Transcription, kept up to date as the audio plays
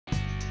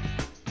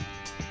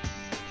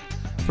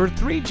For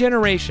 3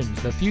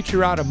 generations, the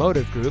Future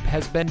Automotive Group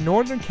has been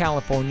Northern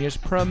California's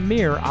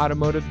premier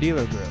automotive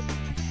dealer group.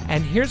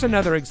 And here's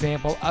another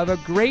example of a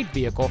great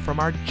vehicle from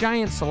our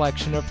giant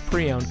selection of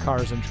pre-owned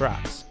cars and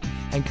trucks.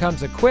 And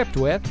comes equipped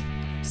with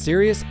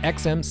Sirius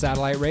XM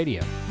satellite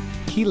radio,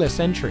 keyless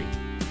entry,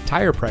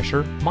 tire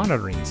pressure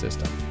monitoring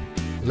system,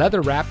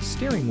 leather-wrapped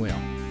steering wheel,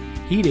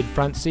 heated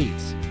front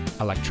seats,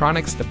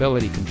 electronic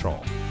stability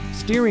control,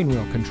 steering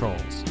wheel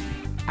controls,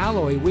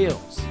 alloy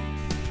wheels,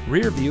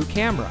 rear view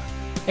camera,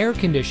 air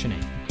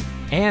conditioning,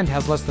 and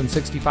has less than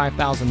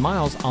 65,000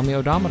 miles on the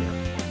odometer.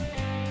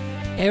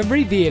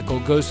 Every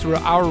vehicle goes through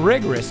our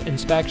rigorous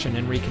inspection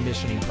and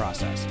reconditioning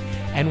process.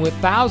 And with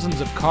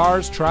thousands of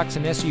cars, trucks,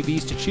 and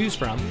SUVs to choose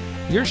from,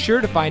 you're sure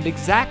to find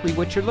exactly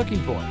what you're looking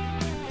for.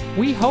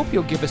 We hope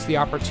you'll give us the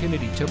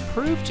opportunity to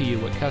prove to you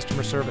what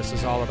customer service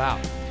is all about.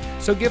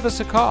 So give us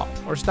a call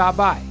or stop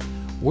by.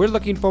 We're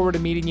looking forward to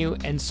meeting you,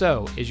 and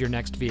so is your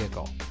next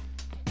vehicle.